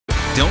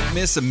Don't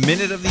miss a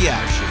minute of the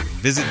action.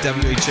 Visit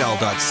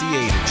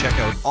WHL.ca to check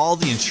out all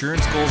the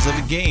insurance goals of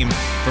a game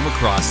from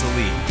across the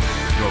league.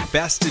 Your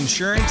best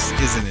insurance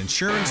is an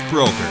insurance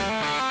broker.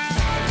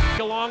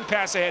 A long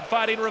pass ahead,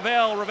 finding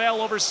Ravel.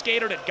 Ravel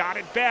overskated it, got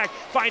it back,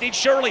 finding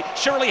Shirley.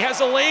 Shirley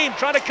has a lane,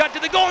 trying to cut to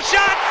the goal.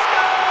 Shot!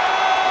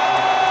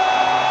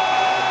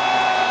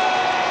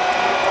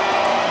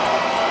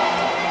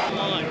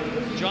 Line,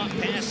 drop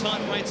pass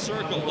on right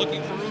circle,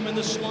 looking for room in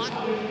the slot.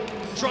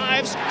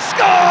 Drives,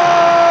 scores!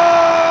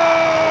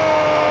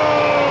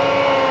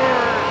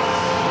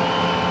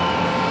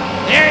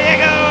 There you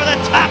go, the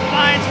top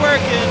line's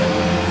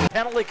working.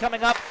 Penalty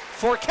coming up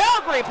for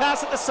Calgary.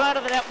 Pass at the side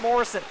of the net.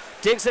 Morrison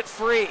digs it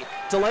free.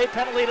 Delayed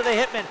penalty to the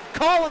Hitman.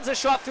 Collins a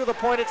shot through the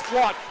point. It's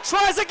blocked.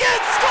 Tries again.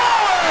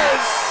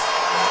 Scores!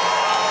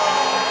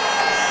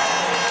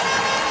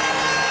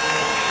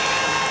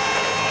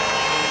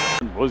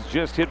 Was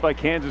just hit by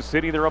Kansas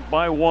City. They're up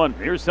by 1.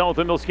 Here's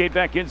Sultan. They'll skate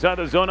back inside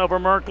the zone over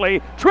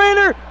Merkley.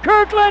 Trailer,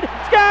 Kirkland,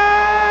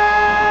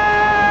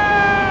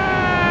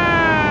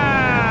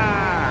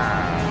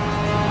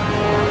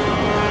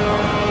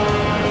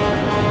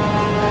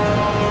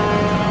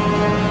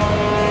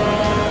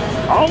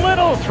 a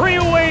little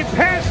three-way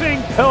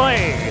passing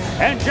play,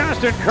 and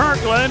Justin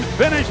Kirkland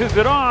finishes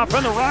it off,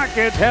 and the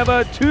Rockets have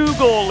a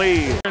 2-goal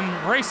lead.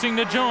 Racing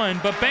to join,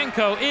 but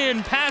Benko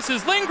in,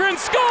 passes, Lindgren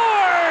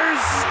scores!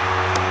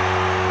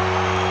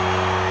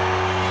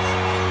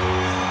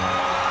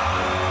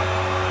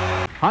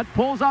 Hunt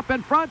pulls up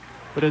in front,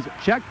 but is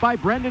checked by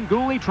Brendan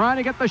Gooley trying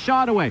to get the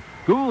shot away.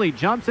 Gooley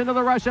jumps into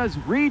the rush as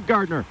Reed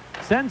Gardner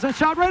sends a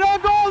shot right on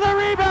goal, the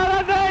rebound,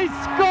 and they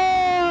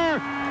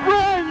score!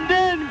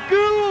 Brendan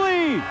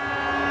Gooley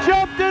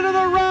jumped into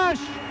the rush,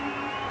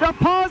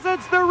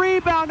 deposits the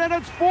rebound, and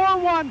it's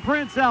 4-1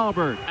 Prince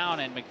Albert. Down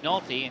and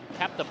McNulty and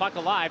kept the puck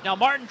alive. Now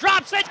Martin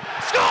drops it,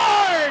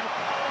 scored!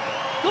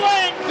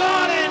 Glenn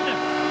Godin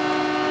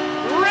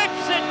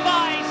rips it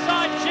by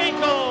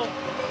Sanchenko.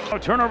 A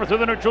turnover through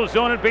the neutral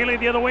zone, and Bailey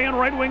the other way on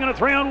right wing on a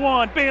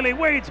 3-on-1. Bailey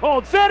waits,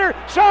 holds, center,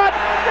 shot!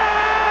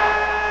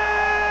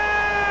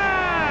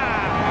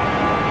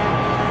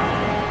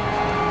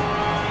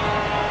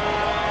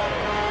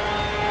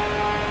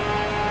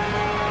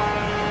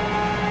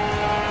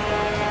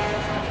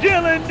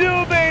 Dylan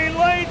Dubé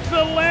lights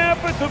the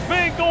lamp. It's a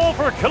big goal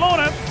for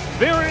Kelowna.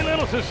 Very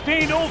little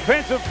sustained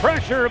offensive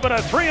pressure, but a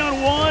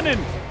 3-on-1, and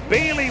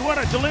Bailey, what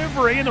a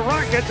delivery, and the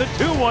Rockets a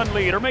 2-1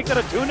 lead, or make that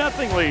a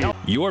 2-0 lead.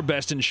 Your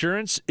best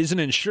insurance is an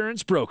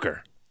insurance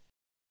broker.